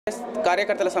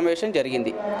కార్యకర్తల సమావేశం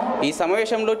జరిగింది। ఈ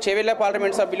సమావేశంలో చెవెళ్ల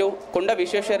పార్లమెంట్ సభ్యులు కొండ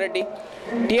Vishweshwar Reddy,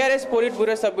 TRS polit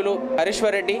bureau సభ్యులు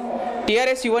హరీశ్వర్ రెడ్డి,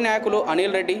 టీఆర్ఎస్ యువ నాయకులు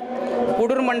అనిల్ రెడ్డి,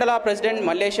 పూడూరు మండల ప్రెసిడెంట్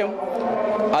మల్లేశం,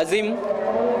 అజీం,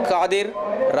 ఖాదిర్,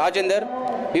 రాజేందర్,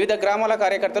 వివిధ గ్రామాల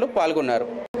కార్యకర్తలు పాల్గొన్నారు।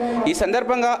 ఈ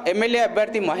సందర్భంగా ఎమ్మెల్యే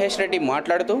అభ్యర్థి మహేష్ రెడ్డి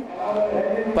మాట్లాడుతూ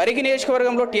పరిగి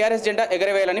నియోజకవర్గంలో టీఆర్ఎస్ జెండా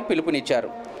ఎగరవేయాలని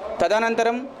పిలుపునిచ్చారు।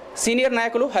 తదనంతరం సీనియర్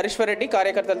నాయకులు హరీశ్వర్ రెడ్డి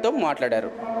కార్యకర్తలతో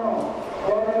మాట్లాడారు।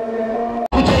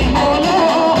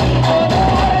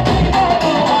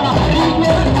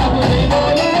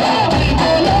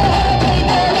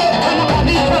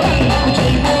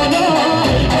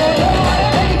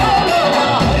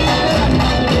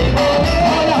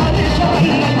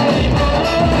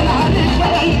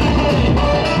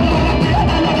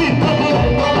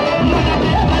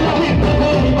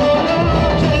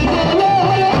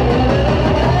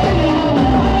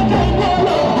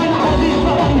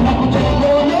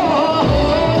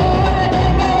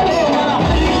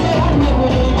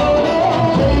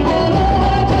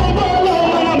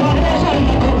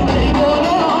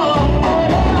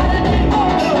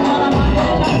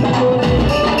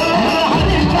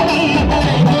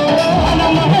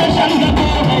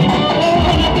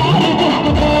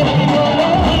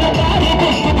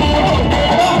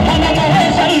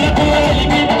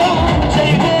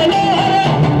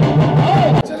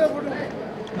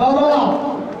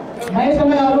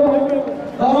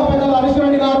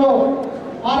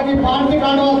 పార్టీ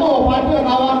కాండవాతో పార్టీ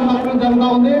రావాలని మనకు జరుగుతూ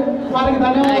ఉంది। వారికి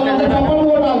ధన్యవాదాలు చెప్పడం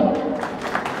కూడా।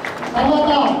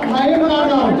 తర్వాత నయీం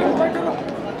గారు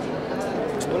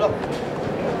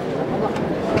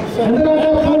ఎందుకంటే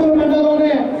పూడూరు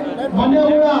మండలంలోనే మండ్య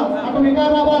కూడా అటు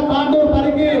వికారాబాద్, తాండూరు,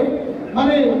 పరిగి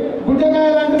మరి గుడ్డకాయ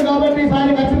లాంటివి కాబట్టి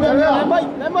ఈసారి ఖచ్చితంగా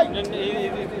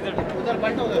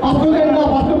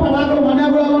ఫస్ట్ పటాకులు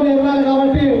మండ్యగూడలోనే వెళ్ళాలి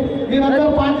కాబట్టి మీరందరూ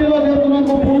పార్టీలో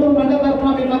చేరుతున్నందుకు పూడూరు మండల తరఫున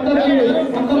మీకందరికీ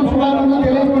అందరం శుభాకాంక్షలు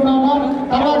తెలియజేసుకుంటున్నాము।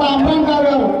 తర్వాత అమ్రాన్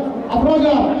గారు అఫ్రోజ్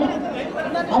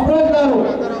గారు,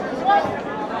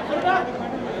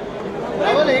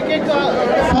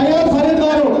 సయ్యద్ ఫరీద్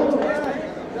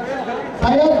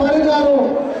గారు,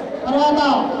 తర్వాత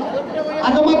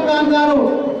అజమత్ ఖాన్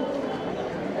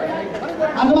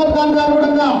గారు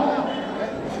కూడా,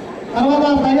 తర్వాత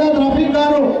సయ్యద్ రఫీక్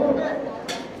గారు,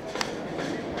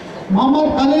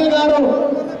 మహమ్మద్ ఖలీల్ గారు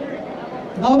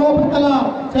గౌరవపత్తుల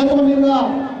చేతుల మీదుగా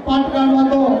పార్టీ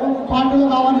కాండవాతో పార్టీలో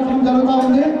ఆహ్వానించడం జరుగుతూ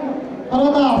ఉంది।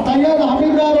 తర్వాత సయ్యద్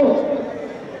హమీద్ గారు,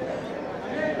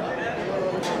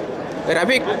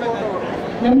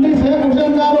 ఎండి షేక్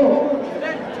హుసేన్ గారు,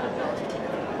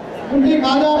 ఎండి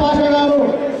ఖాజా బాషా గారు,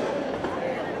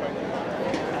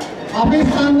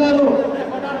 హఫీజ్ ఖాన్ గారు,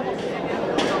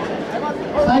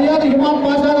 సయ్యద్ ఇమామ్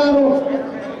బాషా గారు,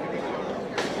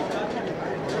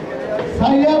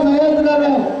 సయ్యద్ నయజ్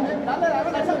గారు,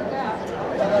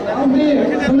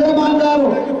 సులేమాన్ గారు,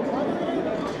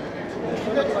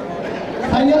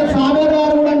 సయ్యద్ సాబేర్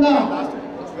గారు కూడా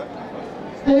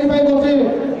స్టేజ్ పైకి వచ్చి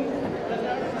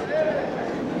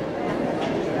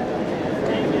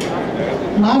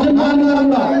నాజిమ్ ఖాన్ గారు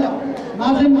కూడా,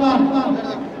 నాజిమ్ ఖాన్,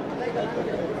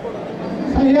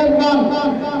 సయ్యద్ ఖాన్,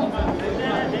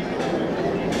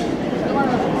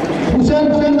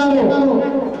 హుసేన్ గారు,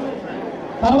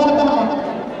 తర్వాత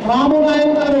రాము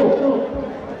నాయక్ గారు,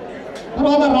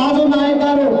 తర్వాత రాజు నాయక్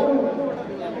గారు,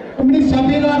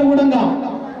 షఫీ గారు కూడా,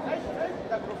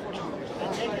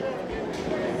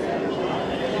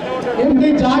 ఎండి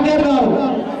జాగీర్ గారు,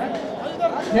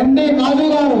 ఎండి కాజు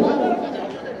గారు,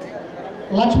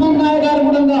 లక్ష్మణ్ నాయక్ గారు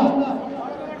కూడా,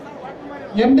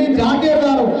 ఎండి జాగీర్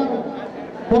గారు,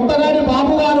 కొత్తగారి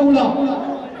బాబు గారు కూడా,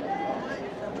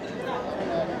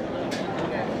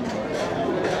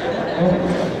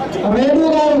 రేణు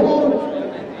గారు,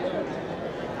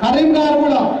 కరీం గారు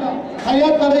కూడా,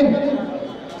 సయ్యద్ కరీం,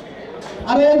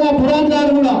 అరేగా బురాన్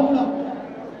గారు కూడా,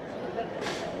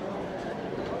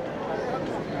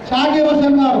 షాకీర్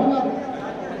హుసేన్ గారు,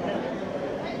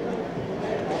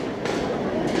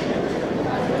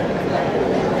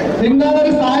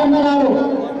 సింగారెడ్డి సాయన్న గారు,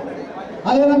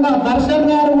 అదేవిధంగా దర్శన్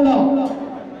గారు కూడా,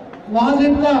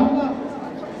 వాజిద్ ఖాన్,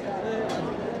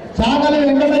 చాకలి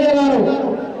వెంకటయ్య గారు,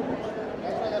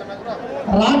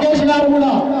 రాకేష్ గారు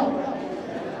కూడా,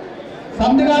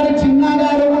 సందిగారి చిన్న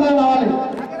గారు కూడా రావాలి,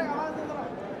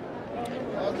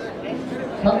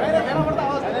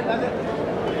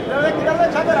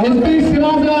 ఎస్పీ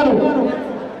సిరాజ్ గారు,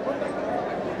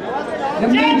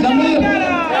 ఎంపీ జమీర్,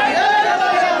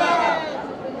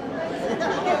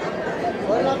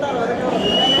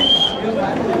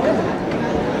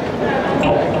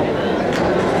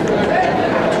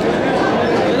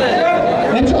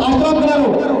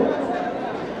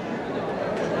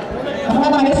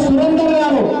 ఎస్ సురేందర్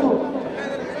గారు,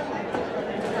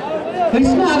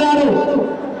 కృష్ణ గారు,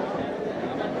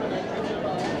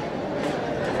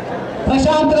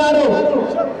 ప్రశాంత్ గారు,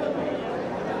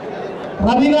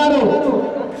 రవి గారు,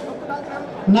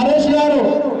 నరేష్ గారు,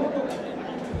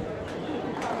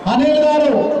 అనిల్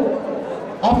గారు,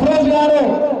 అఫ్రోజ్ గారు,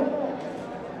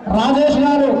 రాజేష్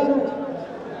గారు,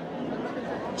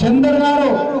 చందర్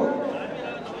గారు,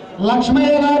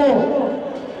 లక్ష్మయ్య గారు,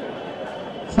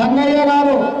 సంగయ్య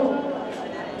గారు,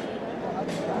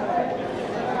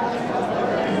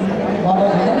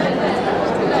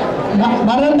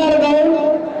 నరేందర్ గౌడ్,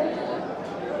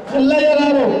 ఎల్లయ్య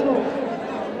గారు,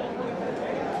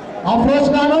 అఫ్రోజ్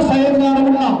గారు, సయ్యద్ గారు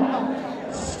కూడా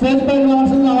స్టేజ్ పై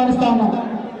రావాల్సింది ఆహ్వానిస్తా ఉన్నాం.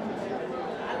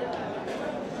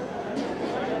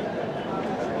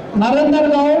 నరేందర్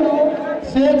గౌడ్,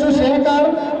 సేచు శేఖర్,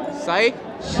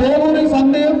 శేవూరి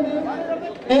సందీప్,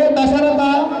 ఏ దశరథ,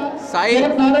 ఏ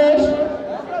నరేష్,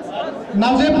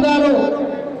 నజీబ్ గారు,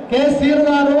 కె సీరు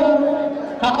గారు,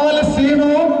 కావలి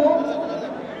సీను,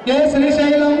 కె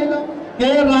శ్రీశైలం,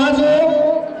 కె రాజు,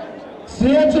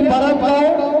 సేచు భరత్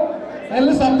గౌడ్,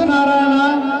 ఎల్ సత్యనారాయణ,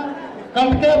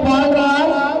 కట్కే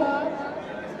బాలరాజ్,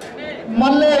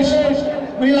 మల్లేష్,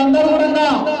 వీళ్ళందరూ కూడా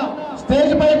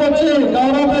స్టేజ్ పైకి వచ్చి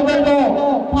గౌరవ పెద్దలతో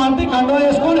పార్టీ కండువా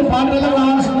చేసుకొని పార్టీలో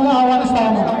రావాల్సిందిగా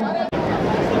ఆహ్వానిస్తాము.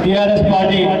 టీఆర్ఎస్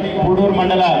పార్టీ పూడూరు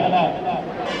మండల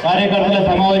కార్యకర్తల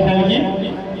సమావేశానికి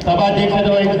సభాధ్యక్షత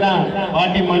వహించిన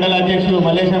పార్టీ మండల అధ్యక్షులు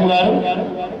మల్లేశం గారు,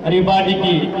 మరి ఈ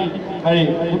పార్టీకి మరి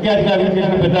ముఖ్య అతిథిగా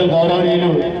చేసిన పెద్దలు గౌరవనీయులు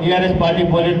టీఆర్ఎస్ పార్టీ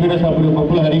పోలిట్ బ్యూరో సభ్యులు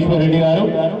పప్పుల హరీశ్వర్ రెడ్డి గారు,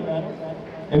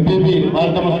 ఎంపీపీ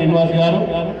భారతమ్మ శ్రీనివాస్ గారు,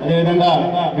 అదేవిధంగా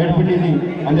జడ్పీటీసీ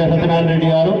అంజా సత్యనారాయణ రెడ్డి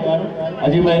గారు,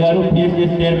 అజీబాయ్ గారు,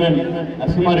 పిఎస్ఎస్ చైర్మన్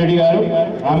నరసింహారెడ్డి గారు,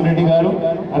 రామరెడ్డి గారు,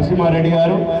 నరసింహారెడ్డి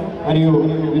గారు, మరియు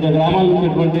వివిధ గ్రామాల్లో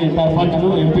ఉన్నటువంటి సర్పంచ్లు,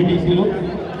 ఎంపీటీసీలు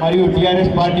మరియు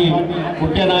టీఆర్ఎస్ పార్టీ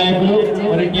ముఖ్య నాయకులు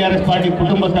మరియు టీఆర్ఎస్ పార్టీ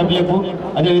కుటుంబ సభ్యులకు,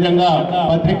 అదేవిధంగా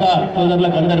పత్రికా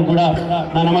సోదరులకు అందరూ కూడా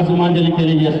నా నమస్సుమాంజలి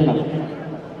తెలియజేస్తున్నాను.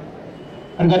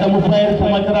 గత 35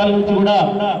 సంవత్సరాల నుంచి కూడా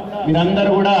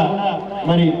మీరందరూ కూడా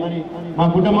మరి మా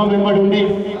కుటుంబం వెంబడి ఉండి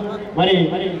మరి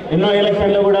ఎన్నో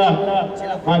ఎలక్షన్లో కూడా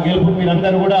మా గెలుపు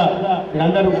మీరందరూ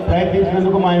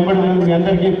ప్రయత్నించినందుకు మా వెంబడి ఉన్నందుకు మీ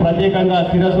అందరికీ ప్రత్యేకంగా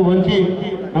శిరస్సు ఉంచి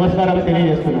నమస్కారం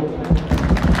తెలియజేస్తున్నాను.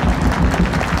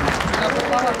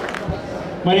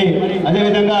 మరి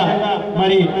అదేవిధంగా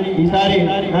మరి ఈసారి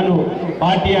నన్ను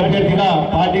పార్టీ అభ్యర్థిగా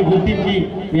పార్టీ గుర్తించి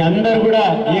మీ అందరూ కూడా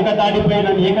ఏకతాటిపై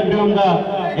నన్ను ఏకగ్రీవంగా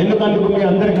ఎన్నుకందుకు మీ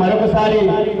అందరికి మరొకసారి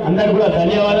అందరు కూడా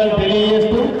ధన్యవాదాలు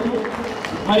తెలియజేస్తూ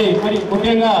మరి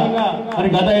ముఖ్యంగా మరి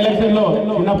గత ఎలక్షన్లో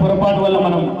చిన్న పొరపాటు వల్ల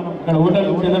మనం ఇక్కడ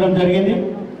ఓటర్లు చెందడం జరిగింది.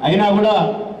 అయినా కూడా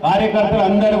కార్యకర్తలు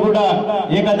అందరూ కూడా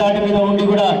ఏకదాటి మీద ఉండి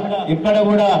కూడా ఇక్కడ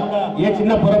కూడా ఏ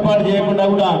చిన్న పొరపాటు చేయకుండా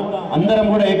కూడా అందరం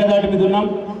కూడా ఏకదాటి మీద ఉన్నాం.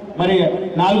 మరి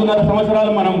 4.5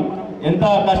 సంవత్సరాలు మనం ఎంత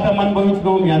కష్టం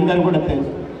అనుభవించినామో మీ అందరూ కూడా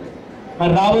తెలుసు.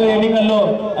 మరి రాబోయే ఎన్నికల్లో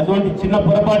అటువంటి చిన్న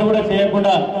పొరపాటు కూడా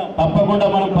చేయకుండా తప్పకుండా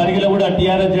మనం పరిగిలో కూడా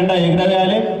టీఆర్ఎస్ జెండా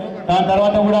ఎగరవేయాలి. దాని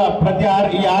తర్వాత కూడా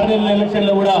ఈ 6 నెలల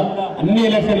ఎలక్షన్లో కూడా అన్ని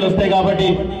ఎలక్షన్లు వస్తాయి కాబట్టి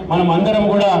మనం అందరం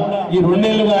కూడా ఈ 2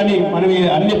 నెలలు కానీ మనం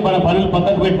అన్ని పనులు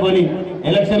పక్కకు పెట్టుకొని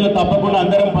ఎలక్షన్లు తప్పకుండా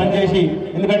అందరం పనిచేసి,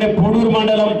 ఎందుకంటే పూడూరు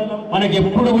మండలం మనకి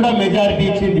ఎప్పుడు కూడా మెజారిటీ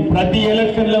ఇచ్చింది, ప్రతి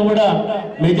ఎలక్షన్లో కూడా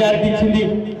మెజారిటీ ఇచ్చింది.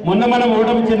 మొన్న మనం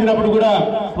ఓటమి చెందినప్పుడు కూడా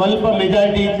స్వల్ప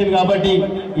మెజారిటీ ఇచ్చింది. కాబట్టి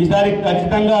ఈసారి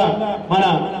ఖచ్చితంగా మన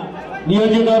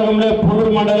నియోజకవర్గంలో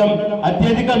పూడూరు మండలం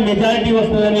అత్యధిక మెజారిటీ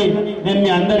వస్తుందని నేను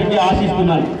మీ అందరికీ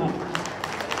ఆశిస్తున్నాను.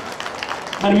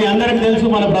 మరి మీ అందరికీ తెలుసు,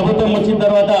 మన ప్రభుత్వం వచ్చిన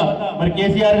తర్వాత మరి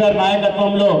కేసీఆర్ గారి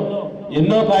నాయకత్వంలో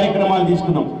ఎన్నో కార్యక్రమాలు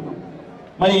తీసుకున్నాం.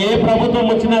 మరి ఏ ప్రభుత్వం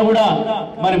వచ్చినా కూడా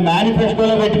మరి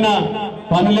మేనిఫెస్టోలో పెట్టిన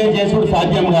పనులే చేసుడు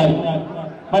సాధ్యం కాదు.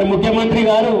 మరి ముఖ్యమంత్రి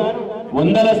గారు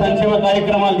వందల సంక్షేమ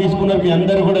కార్యక్రమాలు తీసుకున్నారు, మీ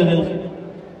అందరూ కూడా తెలుసు.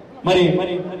 మరి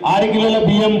 6 కిలోల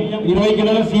బియ్యం 20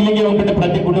 కిలోల సీలింగ్ ఉంటుండే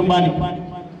ప్రతి కుటుంబానికి.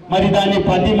 మరి దాన్ని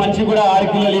ప్రతి మనిషి కూడా 6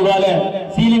 కిలోలు ఇవ్వాలి,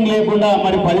 సీలింగ్ లేకుండా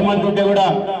మరి 10 మంది ఉంటే కూడా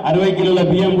 60 కిలోల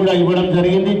బియ్యం కూడా ఇవ్వడం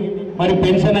జరిగింది. మరి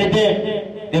పెన్షన్ అయితే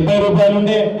 70 రూపాయలు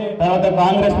ఉండే, తర్వాత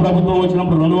కాంగ్రెస్ ప్రభుత్వం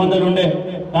వచ్చినప్పుడు 200 ఉండే,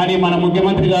 కానీ మన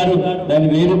ముఖ్యమంత్రి గారు దాన్ని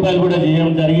 1000 రూపాయలు కూడా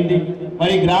చేయడం జరిగింది.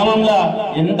 మరి గ్రామంలో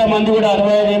ఎంతమంది కూడా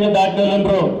 65 ఏళ్ళు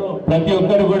దాటినారో ప్రతి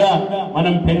ఒక్కరు కూడా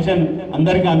మనం పెన్షన్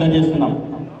అందరికీ అందజేస్తున్నాం.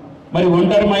 మరి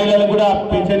ఒంటరి మహిళలకు కూడా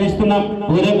పెన్షన్ ఇస్తున్నాం,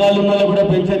 బోధకాలు ఉన్న వాళ్ళకు కూడా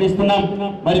పెన్షన్ ఇస్తున్నాం.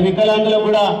 మరి వికలాంగులకు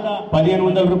కూడా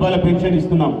 1500 రూపాయల పెన్షన్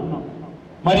ఇస్తున్నాం.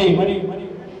 మరి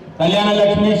కళ్యాణ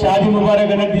లక్ష్మి షాదీ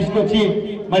ముబారక్ అనేది తీసుకొచ్చి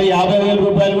మరి 50,000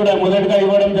 రూపాయలు కూడా మొదటగా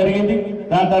ఇవ్వడం జరిగింది.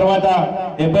 దాని తర్వాత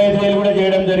 75,000 కూడా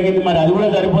చేయడం జరిగింది. మరి అది కూడా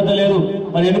సరిపోతలేదు.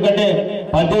 మరి ఎందుకంటే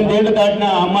 18 ఏళ్ళు దాటిన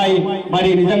అమ్మాయి మరి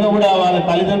నిజంగా కూడా వాళ్ళ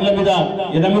తల్లిదండ్రుల మీద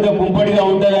ఎద కుంపడిగా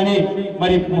ఉంటుందని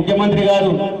మరి ముఖ్యమంత్రి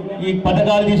గారు ఈ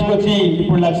పథకాలు తీసుకొచ్చి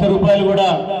ఇప్పుడు ₹1,00,000 కూడా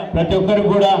ప్రతి ఒక్కరికి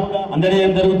కూడా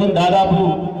అందజేయడం జరుగుతుంది. దాదాపు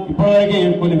ఇప్పటివరకు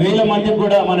కొన్ని వేల మందికి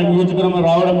కూడా మన నియోజకవర్గం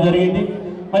రావడం జరిగింది.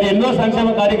 మరి ఎన్నో సంక్షేమ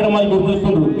కార్యక్రమాలు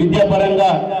గుర్తిస్తున్నారు. విద్యాపరంగా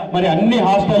మరి అన్ని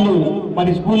హాస్టళ్లు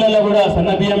మరి స్కూళ్ళల్లో కూడా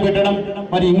సన్న బియ్యం పెట్టడం,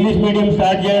 మరి ఇంగ్లీష్ మీడియం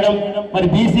స్టార్ట్ చేయడం, మరి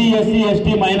బీసీ ఎస్సీ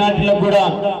ఎస్టీ మైనార్టీలకు కూడా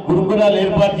గురుకులాలు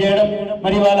ఏర్పాటు చేయడం,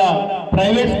 మరి వాళ్ళ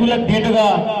ప్రైవేట్ స్కూళ్ళకు ధీటుగా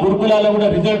గురుకులాల్లో కూడా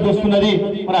రిజల్ట్ వస్తున్నది.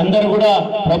 మరి అందరూ కూడా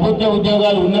ప్రభుత్వ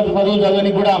ఉద్యోగాలు ఉన్నత చదువులు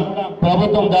చదవని కూడా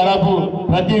ప్రభుత్వం దాదాపు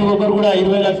ప్రతి ఒక్కరు కూడా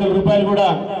 ₹20 లక్షల కూడా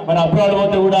మరి అబ్రాడ్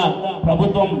పోతే కూడా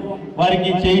ప్రభుత్వం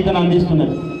వారికి చేయూతను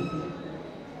అందిస్తున్నది.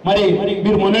 మరి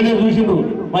మీరు మొన్ననే చూసిండ్రు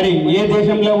మరి ఏ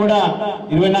దేశంలో కూడా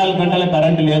 24 గంటల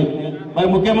కరెంటు లేదు. మరి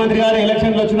ముఖ్యమంత్రి గారు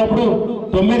ఎలక్షన్లు వచ్చినప్పుడు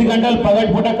 9 గంటలు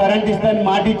పగటిపూట కరెంట్ ఇస్తానని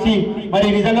మాటిచ్చి మరి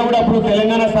నిజంగా కూడా అప్పుడు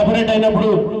తెలంగాణ సపరేట్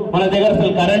అయినప్పుడు మన దగ్గర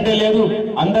అసలు కరెంటే లేదు.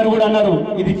 అందరూ కూడా అన్నారు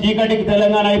ఇది చీకటికి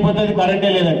తెలంగాణ అయిపోతుంది, కరెంటే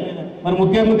లేదని. మరి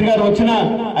ముఖ్యమంత్రి గారు వచ్చిన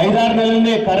 5-6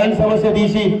 నెలలనే కరెంట్ సమస్య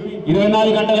తీసి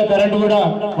 24 గంటల కరెంటు కూడా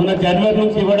మన జనవరి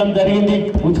నుంచి ఇవ్వడం జరిగింది.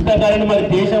 ఉచిత కరెంట్ మరి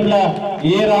దేశంలో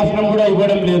ఏ రాష్ట్రం కూడా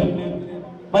ఇవ్వడం లేదు.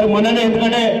 మరి మొన్ననే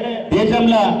ఎందుకంటే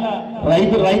దేశంలో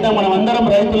మనం అందరం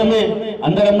రైతులమే,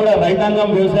 అందరం కూడా రైతాంగం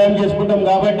వ్యవసాయం చేసుకుంటాం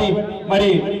కాబట్టి మరి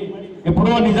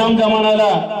ఎప్పుడో నిజాం జమానాల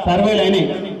సర్వేలు అయినాయి.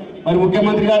 మరి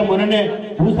ముఖ్యమంత్రి గారు మొన్ననే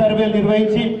భూ సర్వేలు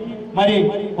నిర్వహించి మరి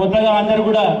కొత్తగా అందరూ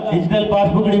కూడా డిజిటల్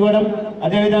పాస్బుక్ ఇవ్వడం,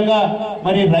 అదేవిధంగా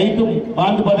మరి రైతు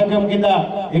బాంధు పథకం కింద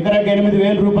ఎకరాకి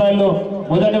 ₹8,000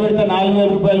 మొదటి విడత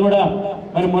 ₹4,000 కూడా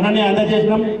మరి మొన్ననే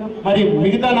అందజేసినాం. మరి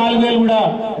మిగతా 4,000 కూడా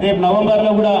రేపు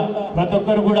నవంబర్లో కూడా ప్రతి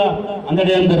ఒక్కరు కూడా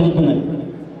అందజేయడం జరుగుతున్నది.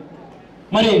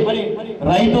 మరి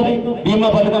రైతు బీమా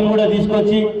పథకం కూడా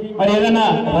తీసుకొచ్చి మరి ఏదైనా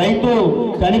రైతు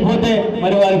చనిపోతే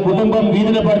మరి వారి కుటుంబం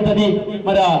వీధిన పడుతుంది,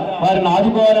 మరి వారిని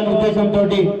ఆదుకోవాలనే ఉద్దేశంతో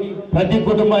ప్రతి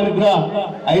కుటుంబానికి కూడా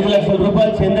 ₹5 లక్షల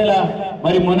చెందేలా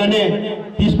మరి మొన్ననే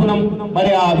తీసుకున్నాం.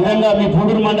 మరి ఆ విధంగా మీ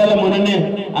పూడూరు మండలం మొన్ననే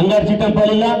అంగారు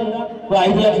చిట్టంపల్లిలో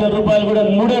 ₹5 లక్షల కూడా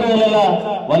 3 రోజుల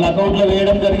వాళ్ళ అకౌంట్ లో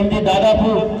వేయడం జరిగింది. దాదాపు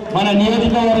మన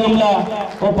నియోజకవర్గంలో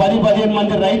ఓ 10-15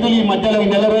 మంది రైతులు ఈ మధ్యలో ఈ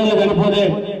నెల రోజులు చనిపోతే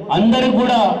అందరికి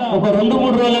కూడా ఒక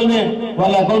 2-3 రోజులనే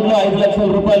వాళ్ళ అకౌంట్ లో ₹5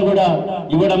 లక్షల కూడా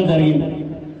ఇవ్వడం జరిగింది.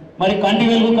 మరి కంటి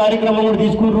వెలుగు కార్యక్రమం కూడా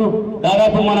తీసుకున్నారు.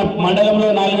 దాదాపు మన మండలంలో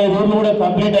 4-5 ఊర్లు కూడా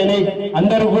కంప్లీట్ అయినాయి.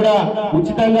 అందరూ కూడా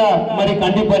ఉచితంగా మరి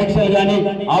కంటి పరీక్షలు కానీ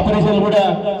ఆపరేషన్లు కూడా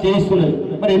చేయిస్తున్నారు.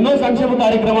 మరి ఎన్నో సంక్షేమ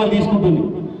కార్యక్రమాలు తీసుకుంటుంది.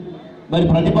 మరి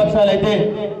ప్రతిపక్షాలు అయితే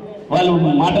వాళ్ళు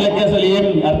మాటలకి అసలు ఏం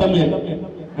అర్థం లేదు.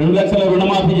 2 లక్షల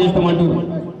రుణమాఫీ చేస్తామంటారు.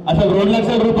 అసలు ₹2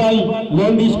 లక్షల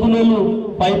లోన్ తీసుకున్న వాళ్ళు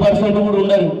 5% కూడా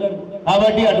ఉండరు.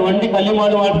 కాబట్టి అటువంటి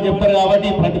కళ్ళిమాడు మాట చెప్తారు. కాబట్టి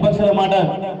ప్రతిపక్షాల మాట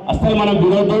అస్సలు మనం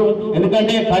వినొద్దు.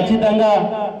 ఎందుకంటే ఖచ్చితంగా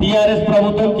టీఆర్ఎస్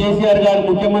ప్రభుత్వం కేసీఆర్ గారు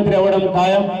ముఖ్యమంత్రి అవ్వడం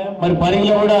ఖాయం. మరి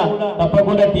పనిలో కూడా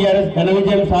తప్పకుండా టీఆర్ఎస్ ఘన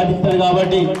విజయం సాధిస్తారు.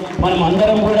 కాబట్టి మనం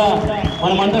అందరం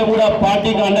కూడా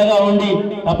పార్టీకి అండగా ఉండి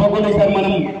తప్పకుండా సార్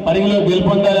మనం పరిగిలో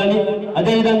గెలుపొందాలని,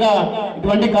 అదేవిధంగా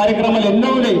ఇటువంటి కార్యక్రమాలు ఎన్నో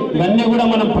ఉన్నాయి. ఇవన్నీ కూడా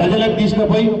మనం ప్రజలకు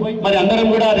తీసుకుపోయి మరి అందరం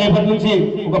కూడా రేపటి నుంచి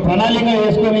ఒక ప్రణాళిక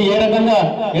వేసుకొని ఏ రకంగా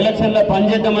ఎలక్షన్ లో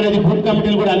పనిచేద్దాం అనేది బూత్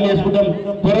కమిటీలు కూడా అన్ని వేసుకుంటాం.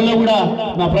 త్వరలో కూడా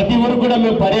ప్రతి ఊరు కూడా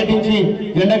మేము పర్యటించి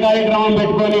జెండా కార్యక్రమం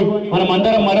పెట్టుకొని మనం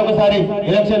అందరం మరొకసారి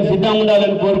ఎలక్షన్ సిద్ధంగా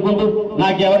ఉండాలని కోరుకుంటూ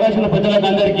నాకు ఈ అవకాశం ప్రజలకు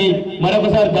అందరికీ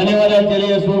మరొకసారి ధన్యవాదాలు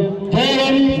తెలియజేస్తూ జై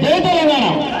హింద్, జై తెలంగాణ,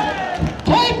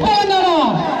 జై తెలంగాణ.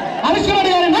 హరీష్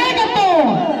రెడ్డి గారి నాయకత్వం,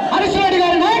 హరీష్ రెడ్డి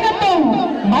గారి నాయకత్వం,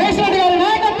 మహేష్ రెడ్డి గారి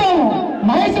నాయకత్వం,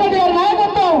 మహేష్ రెడ్డి గారి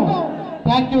నాయకత్వం.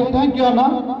 థ్యాంక్ యూ అన్న.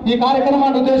 ఈ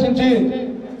కార్యక్రమాన్ని ఉద్దేశించి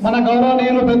మన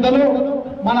గౌరవనీయులు పెద్దలు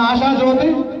మన ఆశాజ్యోతి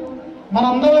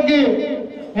మనందరికీ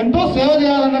ఎంతో సేవ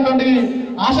చేయాలన్నటువంటి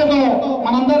ఆశతో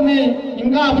మనందరినీ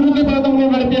ఇంకా అభివృద్ధి పథకంలో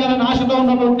నడిపేయాలని ఆశతో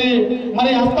ఉన్నటువంటి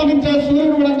మరి అస్తమించే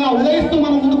సూర్యుడు కూడా ఉదయిస్తూ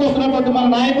మనం ముందుకు వస్తున్నటువంటి మన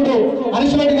నాయకుడు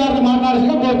హరీష్ రెడ్డి గారిని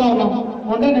మాట్లాడాల్సిన కోరుతా ఉన్నాం.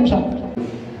 2 నిమిషాలు.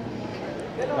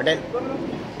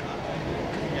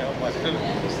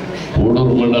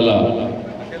 పూడూరు మండల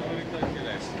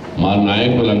మా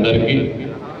నాయకులందరికీ,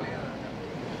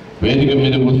 వేదిక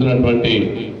మీద కూర్చున్నటువంటి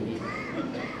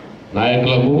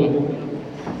నాయకులకు,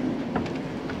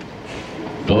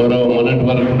 గౌరవ మొన్నటి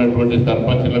వరకు ఉన్నటువంటి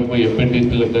సర్పంచ్లకు,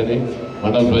 ఎంపీటీసీలకు కానీ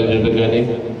మండల ప్రెసిడెంట్లకు కానీ,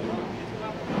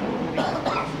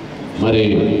 మరి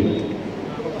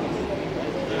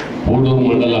పూడూరు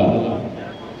మండల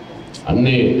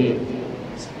అన్ని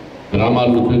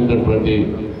గ్రామాల్లో చూసినటువంటి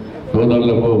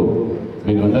సోదరులకు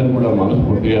మీకు అందరికీ కూడా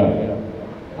మనస్ఫూర్తిగా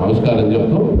నమస్కారం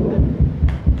చెప్తూ,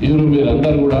 ఈరోజు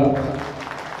మీరందరూ కూడా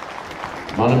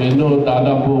మనం ఎన్నో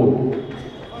దాదాపు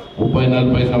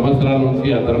 30-40 సంవత్సరాల నుంచి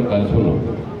అందరం కలిసి ఉన్నాం.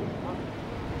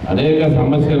 అనేక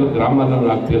సమస్యలు గ్రామాల్లో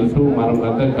నాకు తెలుసు. మనం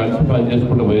అందరం కలిసి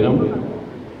పనిచేసుకుంటూ పోయినాం.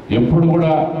 ఎప్పుడు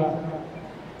కూడా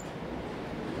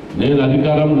నేను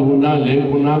అధికారంలో ఉన్నా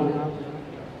లేకున్నా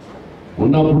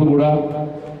ఉన్నప్పుడు కూడా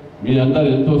మీ అందరూ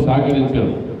ఎంతో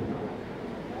సహకరించారు.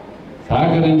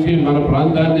 సహకరించి మన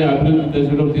ప్రాంతాన్ని అభివృద్ధి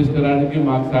దశలో తీసుకురావడానికి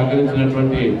మాకు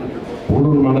సహకరించినటువంటి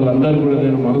పూడూరు మండలందరూ కూడా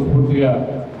నేను మనస్ఫూర్తిగా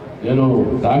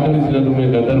సహకరించినందుకు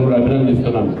మీకు అందరూ కూడా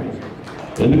అభినందిస్తున్నాను.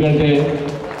 ఎందుకంటే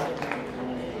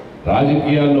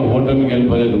రాజకీయాల్లో ఓటమి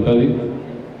గెలిపేది ఉంటుంది,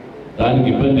 దానికి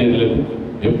ఇబ్బంది ఏది లేదు.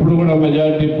 ఎప్పుడు కూడా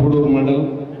మెజారిటీ పూడూరు మండలం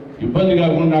ఇబ్బంది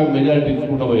కాకుండా నాకు మెజారిటీ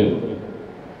ఇచ్చుకుంటూ పోయేది.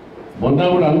 మొన్న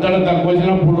కూడా అంతటా తక్కువ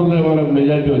వచ్చినా పూడూరులో మనకు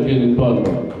మెజారిటీ వచ్చేది ఇంకో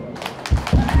అంతా.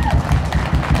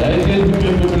 దయచేసి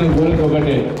చెప్పిన కోరిక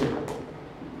ఒకటే,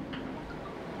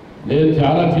 నేను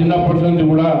చాలా చిన్నప్పటి నుండి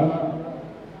కూడా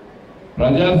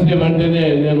ప్రజాసేవ అంటేనే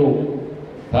నేను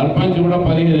సర్పంచ్ కూడా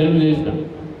 15 ఏళ్ళు చేసిన.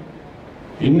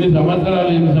 ఇన్ని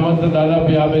సంవత్సరాలు దాదాపు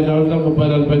 50 సంవత్సరాలు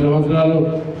 30-40 సంవత్సరాలు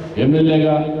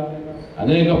ఎమ్మెల్యేగా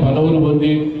అనేక పదవులు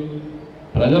పొంది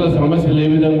ప్రజల సమస్యలు ఏ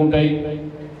విధంగా ఉంటాయి,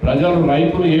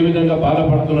 రైతులు ఏ విధంగా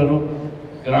బాధపడుతున్నారు,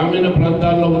 గ్రామీణ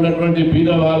ప్రాంతాల్లో ఉన్నటువంటి బీద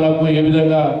వాళ్ళకు ఏ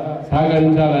విధంగా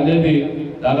సహకరించాలనేది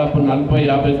దాదాపు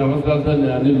 40-50 సంవత్సరాలతో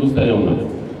అన్ని చూస్తూనే ఉన్నాను.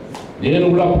 నేను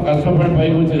కూడా కష్టపడి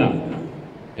పైకి వచ్చిన.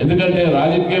 ఎందుకంటే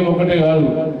రాజకీయం ఒకటే కాదు,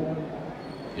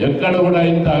 ఎక్కడ కూడా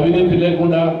ఇంత అవినీతి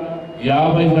లేకుండా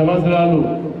 50 సంవత్సరాలు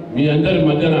మీ అందరి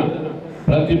మధ్యన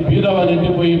ప్రతి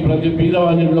పీదవానింటికి పోయి ప్రతి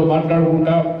పీదవానింటిలో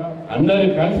మాట్లాడుకుంటా అందరి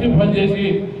కలిసి పనిచేసి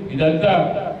ఇదంతా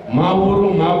మా ఊరు,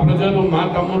 మా ప్రజలు, మా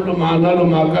తమ్ముళ్ళు, మా అన్నలు,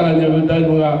 మా అక్కలు అనే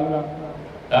విధంగా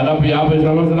దాదాపు 50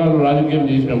 సంవత్సరాలు రాజకీయం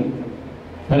చేసినాం.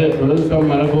 సరే, దురదృష్టం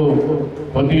మనకు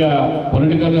కొద్దిగా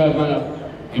పొలిటికల్గా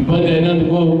ఇబ్బంది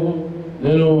అయినందుకు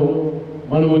నేను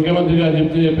మన ముఖ్యమంత్రి గారు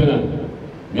చెప్పిన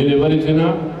మీరు ఎవరిచ్చినా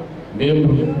మేము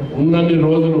ఉన్నన్ని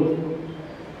రోజులు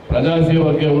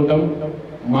ప్రజాసేవకే ఉంటాం.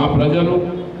 మా ప్రజలు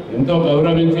ఎంతో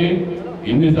గౌరవించి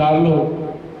ఇన్నిసార్లు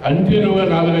కంటిన్యూగా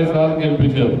 4-5 సార్లు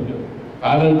గెలిపించారు,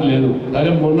 కాదంటే లేదు. సరే,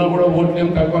 మొన్న కూడా ఓట్లు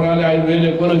తక్కువ రాలే, 5,000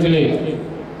 ఎక్కువ వచ్చినాయి.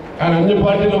 కానీ అన్ని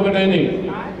పార్టీలు ఒకటైనాయి.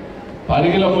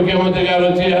 పరిగిల ముఖ్యమంత్రి గారు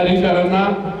వచ్చి హరీష్ అన్న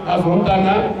ఆ సొంత అన్న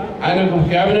ఆయనకు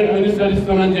క్యాబినెట్ మినిస్టర్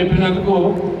ఇస్తానని చెప్పినందుకు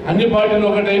అన్ని పార్టీలు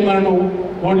ఒకటై మనను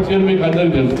ఓటు చేరు మీకు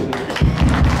అందరికీ తెలుసు.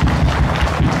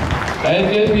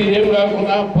 దయచేసి ఏం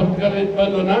కాకుండా పొలిటికల్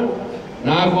ఇబ్బంది ఉన్నా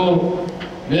నాకు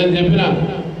నేను చెప్పిన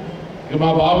మా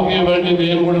బాబుకి ఇవ్వండి,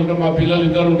 నేను కూడా ఉంటాను, మా పిల్లలు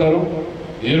ఇద్దరు ఉంటారు,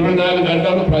 24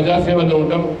 గంటలు ప్రజాసేవలో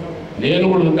ఉంటాం, నేను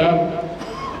కూడా ఉంటా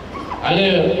అనే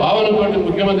భావనతో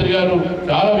ముఖ్యమంత్రి గారు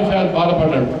చాలా విషయాలు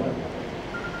బాధపడ్డాడు.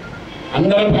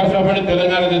 అందరం కష్టపడి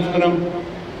తెలంగాణ తెచ్చుకున్నాం.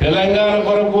 తెలంగాణ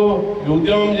కొరకు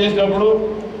ఉద్యమం చేసినప్పుడు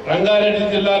రంగారెడ్డి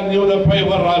జిల్లా నీవు తప్ప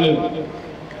ఎవరు రాలేదు.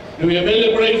 నువ్వు ఎమ్మెల్యే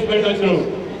కూడా ఇచ్చిపెట్టి వచ్చినావు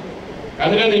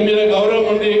కనుక నీ మీద గౌరవం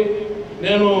ఉండి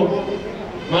నేను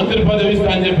మంత్రి పదవి ఇస్తా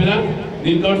అని చెప్పిన,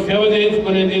 నీతో సేవ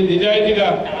చేయించుకునేది నిజాయితీగా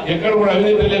ఎక్కడ కూడా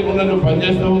అవినీతి లేకుండా నువ్వు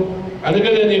పనిచేస్తావు,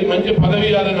 అందుకనే నీకు మంచి పదవి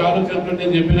ఇవ్వాలని ఆలోచనతో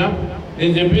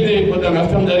నేను చెప్పింది కొంత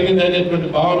నష్టం జరిగింది అనేటువంటి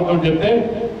భావనతో చెప్తే,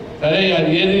 సరే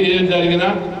అది ఏది జరిగినా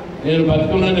నేను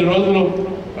బతుకున్నన్ని రోజులు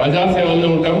ప్రజాసేవల్లో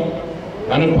ఉంటాం,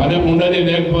 మనకు పని ఉండని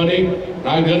లేకపోని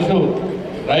నాకు తెలుసు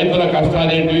రైతుల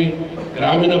కష్టాలేంటివి,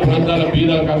 గ్రామీణ ప్రాంతాల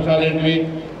బీదల కష్టాలేంటివి,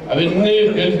 అవన్నీ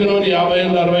తెలిసిన 50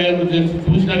 ఏళ్ళు 60 ఏళ్ళు తెలిసి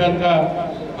చూసినా కనుక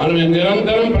మనం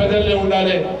నిరంతరం ప్రజల్లో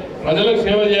ఉండాలి, ప్రజలకు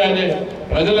సేవ చేయాలి,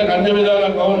 ప్రజలకు అన్ని విధాల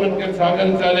గవర్నమెంట్కి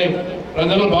సహకరించాలి,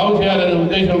 ప్రజలను బాగు చేయాలనే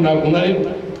ఉద్దేశం నాకు ఉన్నది.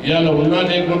 ఇవాళ ఉన్నా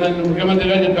లేకుండా ముఖ్యమంత్రి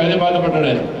గారు చెప్పి అదే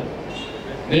బాధపడ్డాడు.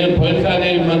 నేను పోయినసారి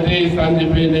మంత్రి ఇస్తా అని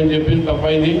చెప్పి నేను చెప్పింది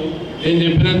తప్పైంది, నేను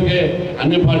చెప్పినందుకే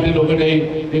అన్ని పార్టీలు ఒకటే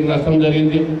నీకు నష్టం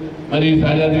జరిగింది. మరి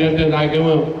ఈసారి ఎందుకంటే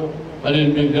నాకేమో మరి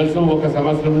మీకు తెలుసు, 1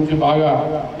 సంవత్సరం నుంచి బాగా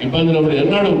ఇబ్బందులు ఉన్నప్పుడు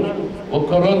ఎన్నాడు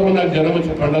ఒక్కరోజు నాకు జనం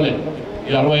వచ్చి పండలే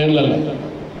ఈ 60 ఏళ్ళలో.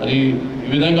 మరి ఈ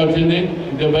విధంగా వచ్చింది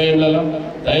 70 ఏళ్ళలో.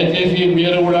 దయచేసి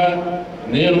మీరు కూడా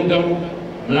నేనుంటాం,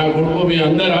 నా కొడుకు మీ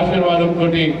అందరి ఆశీర్వాదంతో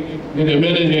మీరు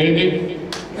ఎమ్మెల్యే చేయండి.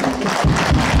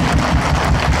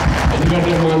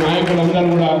 ఎందుకంటే మా నాయకులందరూ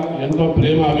కూడా ఎంతో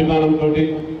ప్రేమ అభిమానంతో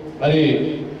మరి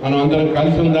మనం అందరం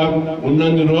కలిసి ఉందాం,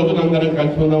 ఉన్నన్ని రోజులు అందరం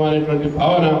కలిసి ఉందాం అనేటువంటి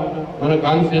భావన మన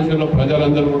కాన్స్టిట్యూన్సీలో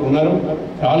ప్రజలందరూ కూడా ఉన్నారు.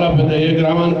 చాలా పెద్ద ఏ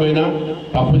గ్రామానికి పోయినా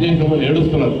తప్పు చేసిన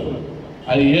ఏడుస్తున్నారు.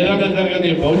 అది ఏదైనా జరిగింది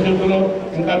భవిష్యత్తులో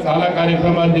ఇంకా చాలా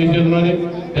కార్యక్రమాలు చేసేది ఉన్నది.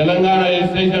 తెలంగాణ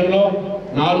రిజిస్ట్రేషన్లో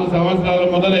 4 సంవత్సరాల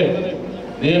మొదలే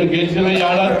నేను గెలిచిన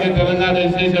ఏడాదికి తెలంగాణ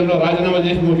రిజిస్ట్రేషన్లో రాజీనామా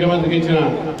చేసి ముఖ్యమంత్రికి ఇచ్చిన.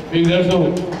 మీకు తెలుసు,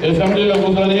 అసెంబ్లీలో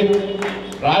కూర్చొని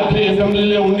రాత్రి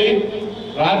అసెంబ్లీలో ఉండి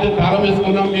రాత్రి తాళం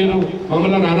వేసుకున్నాం. మీరు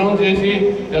మమ్మల్ని అనౌన్స్ చేసి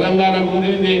తెలంగాణ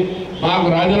గురించి మాకు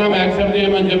రాజీనామా యాక్సెప్ట్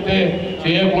చేయమని చెప్తే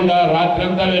చేయకుండా రాత్రి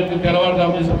అంతా వ్యక్తి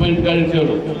తెల్లవారుజాము డిసప్పాయింట్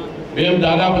ఇచ్చారు. మేము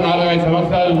దాదాపు 4-5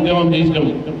 సంవత్సరాలు ఉద్యమం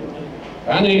చేసినాము.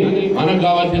 కానీ మనకు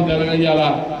కావాల్సిన తెలంగాణ ఇవాళ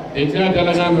తెచ్చిన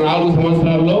తెలంగాణ 4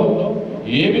 సంవత్సరాల్లో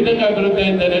ఏ విధంగా అభివృద్ధి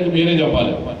అయింది అనేది మీరే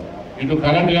చెప్పాలి. ఇటు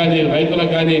కరెంట్ కానీ,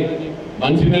 రైతులకు కానీ,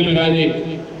 మంచినీళ్ళు కానీ,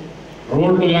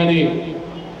 రోడ్లు కానీ,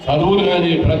 చదువులు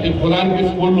కానీ, ప్రతి కులానికి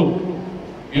స్కూళ్ళు.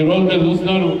 ఈరోజు మీరు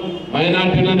చూస్తున్నారు,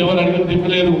 మైనార్టీలను ఎవరు అడిగిన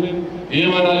దిక్కులేదు.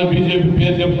 ఏమనాలి, బీజేపీ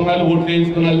పేరు చెప్పుకున్నారు, ఓట్లు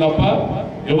వేయించుకున్నారు తప్ప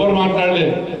ఎవరు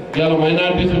మాట్లాడలేదు. ఇవాళ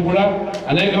మైనార్టీస్ కూడా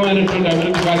అనేకమైనటువంటి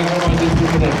అభివృద్ధి కార్యక్రమాలు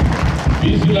తీసుకుంటున్నారు.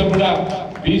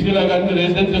 బీసీలకు అన్ని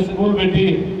రెసిడెన్షియల్ స్కూల్ పెట్టి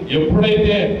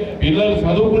ఎప్పుడైతే పిల్లలు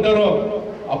చదువుకుంటారో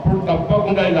అప్పుడు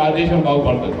తప్పకుండా ఇది ఆ దేశం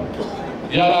బాగుపడుతుంది.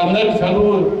 ఇవాళ అందరికి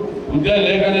చదువు ఉద్యోగం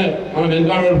లేకనే మనం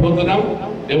వెనుకాడబడిపోతున్నాం.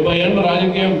 70 ఏళ్ళు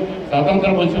రాజకీయం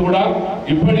స్వతంత్రం వచ్చి కూడా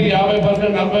ఇప్పటికీ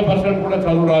 50%, 40% కూడా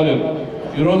చదువు రాలేదు.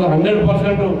 ఈరోజు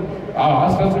 100% ఆ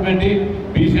హాస్టల్స్ పెట్టి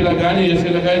బీసీలకు కానీ,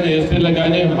 ఎస్సీలకు కానీ, ఎస్టీలకు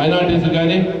కానీ, మైనార్టీస్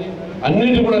కానీ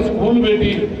అన్నిటి కూడా స్కూల్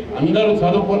పెట్టి అందరూ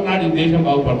చదువుకున్నాడు ఈ దేశం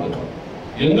బాగుపడుతుంది.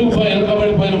 ఎందుకు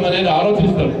వెనుకబడిపోయినాం అనేది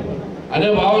ఆలోచిస్తారు అనే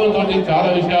భావనతో చాలా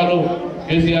విషయాలు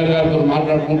కేసీఆర్ గారితో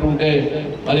మాట్లాడుకుంటుంటే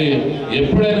మరి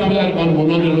ఎప్పుడైనా మనం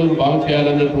ముందు రోజు బాగు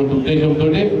చేయాలన్నటువంటి ఉద్దేశంతో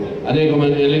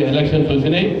అనేకమంది ఎలక్షన్స్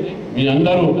వచ్చినాయి. మీ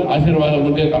అందరూ ఆశీర్వాదం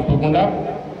ఉంటే తప్పకుండా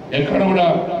ఎక్కడ కూడా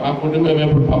మా కుటుంబం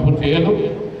ఎప్పుడు తప్పు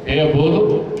చేయబోదు.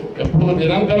 ఎప్పుడు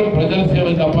నిరంతరం ప్రజల సేవ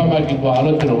తప్ప మాకు ఇంకో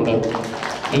ఆలోచన ఉండదు.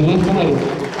 మీరు చూస్తున్నారు,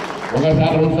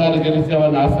 ఒకసారి 2 సార్లు గెలిస్తే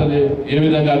వాళ్ళని ఆస్తలు ఏ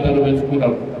విధంగా అతను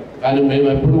పెంచుకుంటారు. కానీ మేము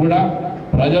ఎప్పుడు కూడా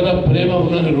ప్రజల ప్రేమ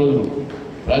ఉన్నది రోజులు.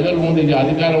 ప్రజల ముందు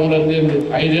అధికారం ఉన్నది.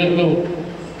 5 ఏళ్ళు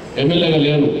ఎమ్మెల్యేగా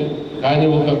లేను, కానీ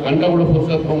ఒక గంట కూడా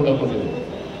పుస్తకం ఉండకూడదు.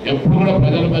 ఎప్పుడు కూడా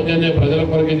ప్రజల మధ్యనే ప్రజల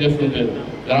కొరకే చేస్తుంటాను,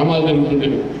 గ్రామాలు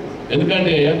తిరుగుతుంటాను.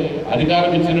 ఎందుకంటే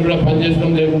అధికారం ఇచ్చినప్పుడు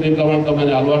పనిచేస్తాం, లేకుంటే ఇంట్లో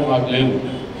ఉంటామనే అలవాటు మాకు లేదు.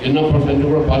 చిన్నప్పటి నుంచి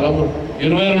కూడా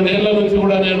 22 ఏళ్ల నుంచి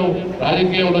కూడా నేను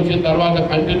రాజకీయంలో వచ్చిన తర్వాత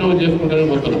కంటిన్యూ చేసుకుంటూనే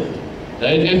పోతున్నాను.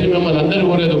 దయచేసి మిమ్మల్ని అందరూ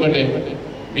కోరేది ఒకటే,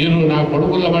 మీరు నా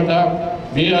కొడుకుల పట్ల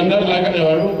మీ అందరిలాగానే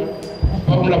వాడు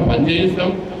తప్పకుండా పనిచేయిస్తాం.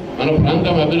 మన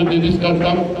ప్రాంతం అభివృద్ధి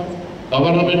తీసుకెళ్తాం.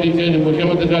 గవర్నమెంట్ ఇచ్చేది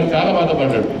ముఖ్యమంత్రి గారు చాలా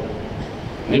బాధపడ్డాడు.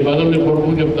 నీ బదులు నీ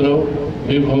కొడుకు చెప్తున్నావు,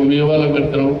 మీ వాళ్ళకి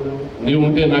పెడుతున్నావు, నీవు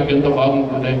ఉంటే నాకు ఎంతో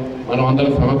బాగుంటుండే, మనం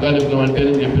అందరం సమకాలీకం అంటే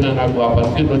నేను చెప్పినా నాకు ఆ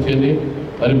పరిస్థితి వచ్చింది.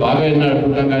 మరి బాగా అయినా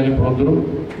అడుగుతాం కానీ ఇప్పుడు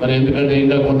మరి ఎందుకంటే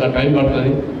ఇంకా కొంత టైం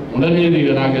పడుతుంది. ఉండలేదు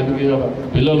ఇక నాకు ఎందుకు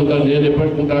పిల్లలు ఉంటారు, నేను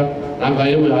ఎప్పటికుంటా నాకు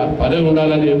పదవి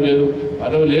ఉండాలని ఏం లేదు.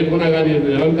 పదవి లేకున్నా కానీ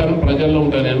నిరంతరం ప్రజల్లో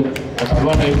ఉంటాను. నేను నాకు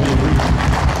అలవాటు అయిపోయింది.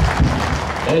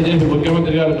 దయచేసి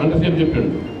ముఖ్యమంత్రి గారు గంటసేపు చెప్పాడు,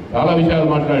 చాలా విషయాలు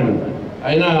మాట్లాడాడు.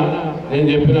 అయినా నేను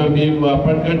చెప్పిన మీకు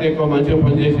అప్పటికంటే ఎక్కువ మంచిగా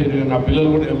పనిచేసి నా పిల్లలు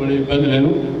కూడా ఇబ్బంది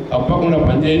లేదు, తప్పకుండా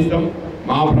పనిచేయిస్తాం.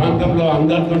 మా ప్రాంతంలో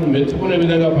అందరితో మెచ్చుకునే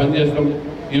విధంగా పనిచేస్తాం.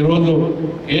 ఈరోజు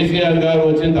కేసీఆర్ గారు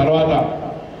వచ్చిన తర్వాత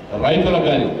రైతులకు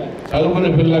కానీ, చదువుకునే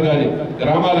పిల్లలకు కానీ,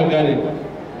 గ్రామాలకు కానీ,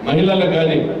 మహిళలకు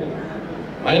కానీ,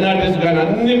 మైనార్టీస్ కానీ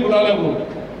అన్ని కులాలకు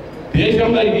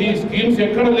దేశంలో ఈ స్కీమ్స్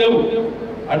ఎక్కడ లేవు.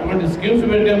 అటువంటి స్కీమ్స్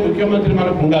పెట్టే ముఖ్యమంత్రి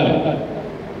మనకు ఉండాలి.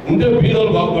 ఉంటే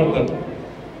బీదోలు బాగుపడతారు.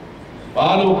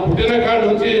 వాళ్ళు పుట్టిన కాడి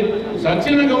నుంచి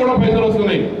సచ్చినంగా కూడా పైసలు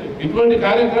వస్తున్నాయి. ఇటువంటి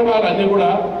కార్యక్రమాలు అన్నీ కూడా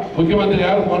ముఖ్యమంత్రి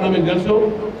గారు మొన్న మీకు తెలుసు,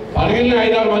 పరిగిలిన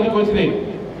 5-6 మందికి వచ్చినాయి.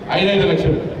 5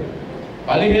 లక్షలు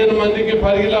 15 మందికి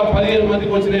 15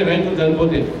 మందికి వచ్చినాయి. రైతులు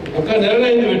చనిపోతే 1 నెల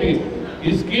అయింది పెట్టి.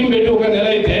 ఈ స్కీమ్ పెట్టి 1 నెల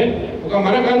అయితే ఒక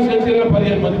మన కాన్స్టిట్యూన్సీలో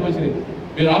 15 మందికి వచ్చినాయి.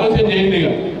 మీరు ఆలోచన చేయండి. ఇక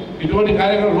ఇటువంటి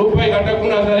కార్యక్రమం రూపాయి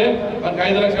కట్టకుండా సరే మనకు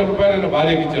 5 లక్షల రూపాయలు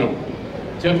భార్యకి ఇచ్చినాం,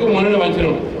 చెక్కులు మనని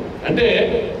వంచినాం. అంటే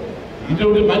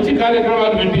ఇటువంటి మంచి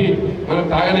కార్యక్రమాలు పెట్టి మనకు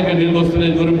తాగడానికి నీళ్ళు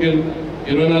వస్తున్నాయి, దూరంకి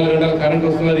 24 గంటల కరెంట్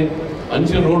వస్తున్నది,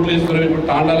 మంచి రోడ్లు వేస్తున్నాయి. ఇప్పుడు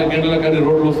తాండాల గంటలకు అన్ని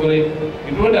రోడ్లు వస్తున్నాయి.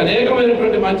 ఇటువంటి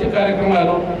అనేకమైనటువంటి మంచి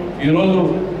కార్యక్రమాలు ఈరోజు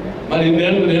మరి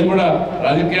నేను కూడా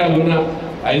రాజకీయాలు ఉన్నా,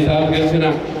 5 సార్లు గెలిచిన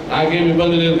నాకేం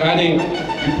ఇబ్బంది లేదు. కానీ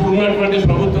ఇప్పుడు ఉన్నటువంటి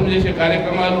ప్రభుత్వం చేసే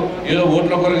కార్యక్రమాలు ఏదో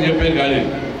ఓట్ల కొరకు చెప్పేది కాదు.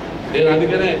 నేను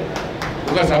అందుకనే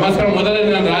 1 సంవత్సరం మొదలై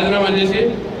నేను రాజీనామా చేసి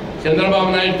చంద్రబాబు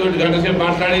నాయుడు తోటి గంటసేపు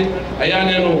మాట్లాడి, అయ్యా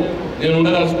నేను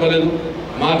ఉండదలుచుకోలేదు,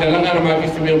 మా తెలంగాణ మాకు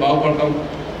ఇస్తే మేము బాగుపడతాం,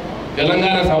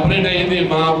 తెలంగాణ సపరేట్ అయ్యింది,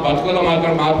 మా బతుకులో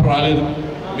మాత్రం మార్పు రాలేదు,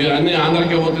 మీరు అన్ని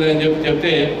ఆంధ్రకే పోతున్నాయని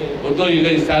చెప్తే వద్దు ఇక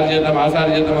ఈసారి చేద్దాం ఆసారి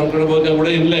చేద్దాం అనుకుని పోతే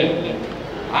కూడా ఇల్లే.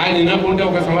 ఆయన వినకుంటే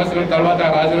 1 సంవత్సరం తర్వాత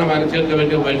రాజీనామా ఆయన చేతిలో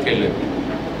పెట్టి బయటకు వెళ్ళారు.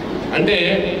 అంటే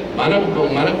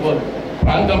మనకు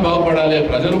ప్రాంతం బాగుపడాలి,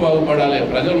 ప్రజలు బాగుపడాలి,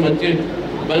 ప్రజలు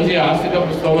మంచి ఆర్థిక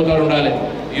స్తోమతలు ఉండాలి.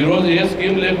 ఈరోజు ఏ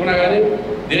స్కీమ్ లేకున్నా కానీ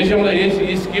దేశంలో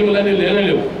ఈ స్కీములన్నీ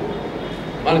లేవు.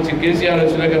 మన కేసీఆర్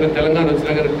వచ్చినా కదా, తెలంగాణ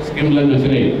వచ్చినా కదా స్కీములన్నీ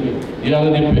వచ్చినాయి. ఇవాళ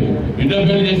బిడ్డ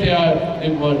పెళ్లి చేసే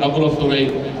డబ్బులు వస్తున్నాయి.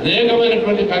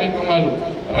 అనేకమైనటువంటి కార్యక్రమాలు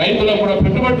రైతులకు కూడా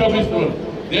పెట్టుబడి డబ్బు ఇస్తున్నారు.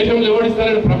 దేశంలో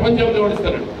ఎవడిస్తారని, ప్రపంచంలో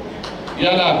ఎవడిస్తారని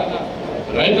ఇవాళ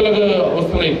రైతులకు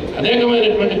వస్తున్నాయి.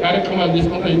 అనేకమైనటువంటి కార్యక్రమాలు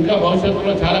తీసుకుంటాం. ఇంకా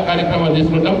భవిష్యత్తులో చాలా కార్యక్రమాలు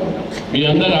తీసుకుంటాం. మీ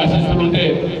అందరి ఆశీస్సులు ఉంటే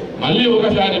మళ్ళీ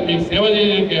ఒకసారి మీకు సేవ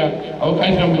చేయడానికి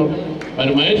అవకాశం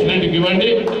మరి మహేష్ రెడ్డికి ఇవ్వండి.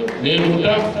 నేను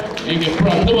ఉంటా, మీకు ఎప్పుడు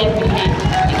అందుబాటులో ఉంది.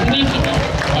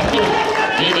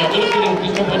 మేము అభివృద్ధి నేను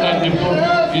తీసుకుపోతానని చెప్పు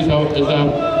ఈ సంవత్సరం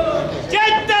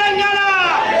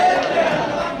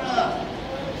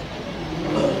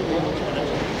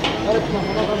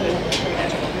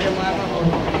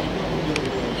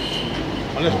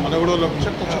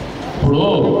ఇప్పుడు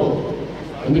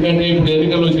ఎందుకంటే ఇప్పుడు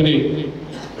ఎన్నికలు వచ్చినాయి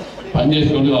పని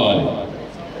చేసుకొని కావాలి.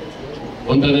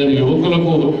 కొంత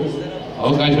యువకులకు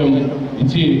అవకాశం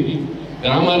ఇచ్చి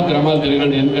గ్రామాలు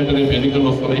తిరగండి. ఎందుకంటే రేపు ఎన్నికలు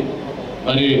వస్తున్నాయి.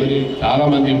 మరి చాలా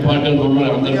మంది ఇంపార్టెంట్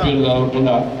ఉన్నారు. అందరి పేర్లు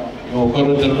చదవకుండా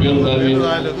ఒకరు ఇద్దరు పేర్లు చదివి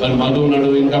మరి మధు ఉన్నాడు,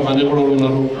 ఇంకా మంది కూడా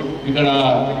ఉన్నారు. ఇక్కడ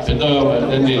పెద్ద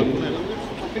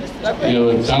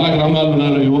చాలా గ్రామాలు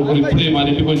ఉన్నారు. యువకులు ఇప్పుడే మన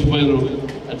ఇంటికి వచ్చిపోయారు.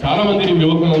 చాలా మంది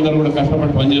యువకులందరూ కూడా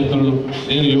కష్టపడి పనిచేస్తున్నారు.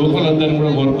 నేను యువకులందరినీ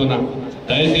కూడా కోరుతున్నా,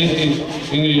 దయచేసి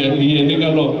ఈ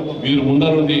ఎన్నికల్లో మీరు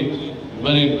ముందరుండి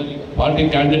మరి పార్టీ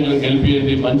క్యాండిడేట్లను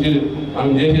గెలిపియండి. మంచి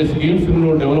మనం చేసే స్కీమ్స్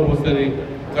డెవలప్ వస్తుంది.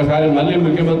 ఒకసారి మళ్ళీ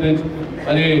ముఖ్యమంత్రి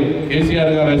మరి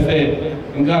కేసీఆర్ గారు వస్తే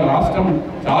ఇంకా రాష్ట్రం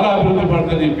చాలా అభివృద్ధి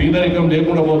పడుతుంది, పేదరికం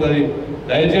లేకుండా పోతుంది.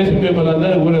 దయచేసి మిమ్మల్ని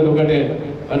అందరూ కోరేది ఒకటే,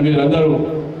 మరి మీరందరూ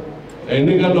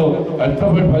ఎన్నికల్లో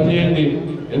కష్టపడి పనిచేయండి.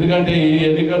 ఎందుకంటే ఈ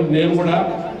ఎన్నికలు నేను కూడా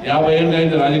 50 ఏళ్ళు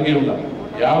అయింది రాజకీయంలో,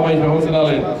 50 సంవత్సరాలు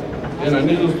అయింది. నేను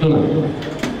అన్ని చూస్తున్నాను.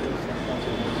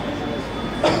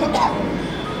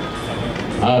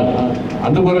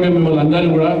 అందుకొరకే మిమ్మల్ని అందరినీ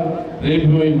కూడా రేపు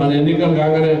మన ఎన్నికలు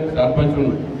కాగానే సర్పంచ్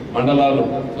మండలాలు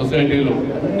సొసైటీలు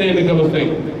అన్ని ఎన్నికలు వస్తాయి.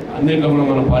 అన్నింటిలో కూడా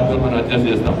మన పార్టీలో మనం అడ్జస్ట్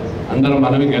చేస్తాం. అందరం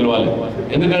మనమే గెలవాలి.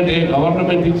 ఎందుకంటే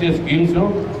గవర్నమెంట్ ఇచ్చే స్కీమ్స్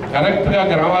కరెక్ట్గా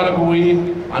గ్రామాలకు పోయి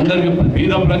అందరికి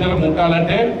బీద ప్రజలకు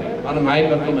ఉండాలంటే మన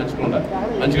నాయకత్వం మంచిగా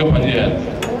మంచిగా పనిచేయాలి.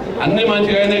 అన్ని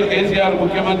మంచిగా అయినాయి. కేసీఆర్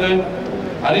ముఖ్యమంత్రి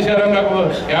హరిశరంగా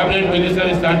క్యాబినెట్ మినిస్టర్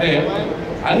ఇస్తా అంటే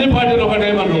అన్ని పార్టీలు ఒకటే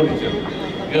మనం నోటించారు.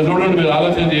 ఇక చూడండి, మీరు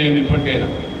ఆలోచన చేయండి. ఇప్పటికైనా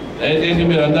దయచేసి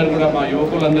మీరు అందరు కూడా మా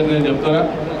యువకులందరికీ నేను చెప్తున్నా,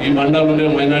 ఈ మండలంలో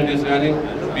మైనార్టీస్ కానీ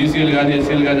బీసీలు కానీ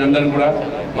ఎస్సీలు కానీ అందరూ కూడా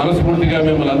మనస్ఫూర్తిగా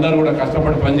మిమ్మల్ని అందరూ కూడా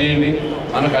కష్టపడి పనిచేయండి.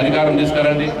 మనకు అధికారం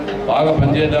తీసుకురండి, బాగా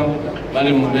పనిచేద్దాం. మరి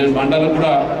నేను మండలం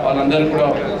కూడా వాళ్ళందరికీ కూడా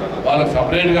వాళ్ళకి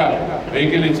సపరేట్గా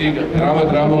వెహికల్ ఇచ్చి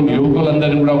గ్రామం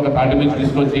యువకులందరినీ కూడా ఒక తాటి మీద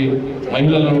తీసుకొచ్చి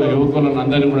మహిళలను యువకులను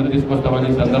అందరినీ కూడా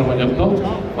తీసుకొస్తామని సందర్భం చెప్తూ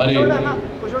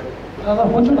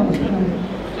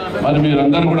మరి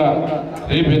మీరందరూ కూడా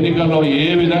రేపు ఎన్నికల్లో ఏ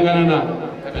విధంగానైనా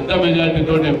పెద్ద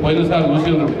మెజార్టీతో పోయినసారి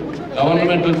చూసినారు.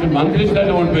 గవర్నమెంట్ వచ్చి మంత్రి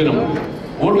స్థాయి ఓడిపోయినాం.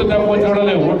 ఓట్లు తక్కువ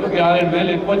చూడలే, ఓట్లకి 6-7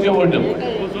 ఎక్కువ వచ్చే ఓడినాం.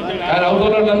 కానీ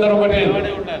అవతలందరూ ఒకటే.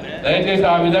 దయచేసి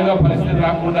ఆ విధంగా పరిస్థితి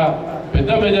రాకుండా పెద్ద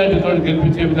మెజార్టీతో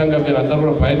గెలిపించే విధంగా మీరు అందరూ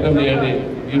కూడా ప్రయత్నం చేయండి.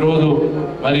 ఈరోజు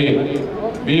మరి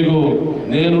మీకు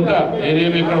నేనుంటా,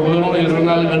 నేనేమి ఇక్కడ పోను,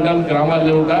 24 గంటలు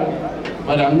గ్రామాల్లో ఉంటా.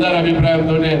 మరి అందరి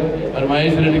అభిప్రాయంతో మరి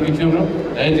మహేష్ రెడ్డికి ఇచ్చిండ్రు.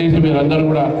 దయచేసి మీరు అందరూ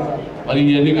కూడా మరి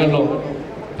ఈ ఎన్నికల్లో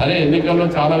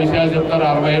చాలా విషయాలు చెప్తారు.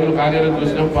 60 ఏళ్ళు కాంగ్రెస్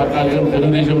చూసినాం, 14 ఏళ్ళు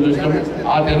తెలుగుదేశం చూసినాం.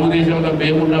 ఆ తెలుగుదేశంలో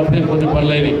మేమున్నప్పుడే కొన్ని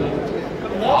పనులు అయినాయి.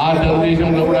 ఆ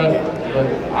తెలుగుదేశంలో కూడా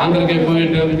ఆంధ్రకి ఎక్కువ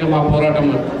పెట్టేందుకు మా పోరాటం,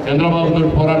 చంద్రబాబుతో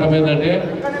పోరాటం ఏంటంటే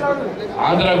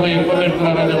ఆంధ్రాకు ఎక్కువ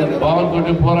పెడుతున్నారనే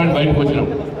భావంతో పోరాడి బయటకు వచ్చినాం.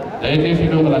 దయచేసి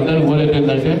మిమ్మల్ని అందరూ కోరేది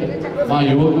ఏంటంటే మా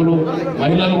యువకులు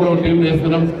మహిళలు కూడా టీం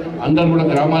చేస్తున్నాం. అందరూ కూడా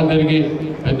గ్రామాలు తిరిగి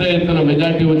పెద్ద ఎత్తున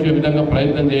మెజార్టీ వచ్చే విధంగా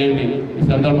ప్రయత్నం చేయండి. ఈ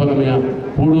సందర్భంగా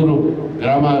పూడూరు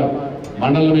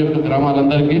మండలం యొక్క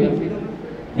గ్రామాలందరికీ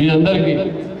మీ అందరికీ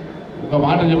ఒక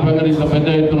మాట చెప్పగానే ఇంత పెద్ద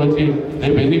ఎత్తున వచ్చి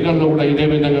రేపు ఎన్నికల్లో కూడా ఇదే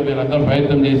విధంగా మీరు అందరూ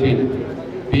ప్రయత్నం చేసి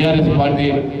టీఆర్ఎస్ పార్టీ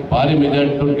భారీ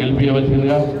మెజార్టీతో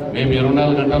గెలిపించవలసిందిగా మేము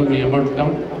 24 గంటలు మేము ఇవ్వబడతాం.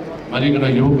 మరి ఇక్కడ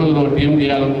యువకుల్లో టీం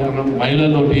చేయాలనుకుంటున్నాం,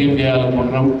 మహిళల్లో టీం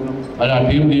చేయాలనుకుంటున్నాం. మరి ఆ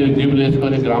టీంలు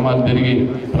వేసుకొని గ్రామాలు తిరిగి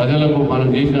ప్రజలకు మనం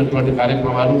చేసినటువంటి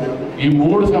కార్యక్రమాలు ఈ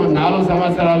 4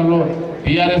 సంవత్సరాల్లో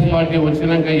టీఆర్ఎస్ పార్టీ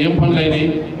వచ్చినాక ఏం పనులైనాయి,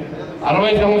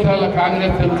 60 సంవత్సరాల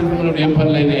కాంగ్రెస్ తెలుగుదేశంలో ఏం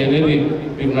పనులైనాయి అనేది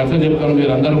మీకు నచ్చ చెప్తాను.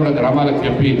 మీరు అందరూ కూడా గ్రామాలకు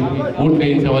చెప్పి ఓట్లు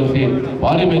వేయించవలసి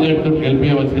భారీ మెజార్టీతో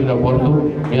గెలిపించవలసిందిగా కోరుతూ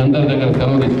మీ అందరి దగ్గర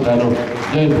సెలవు తీసుకున్నాను.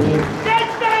 జై హింద్.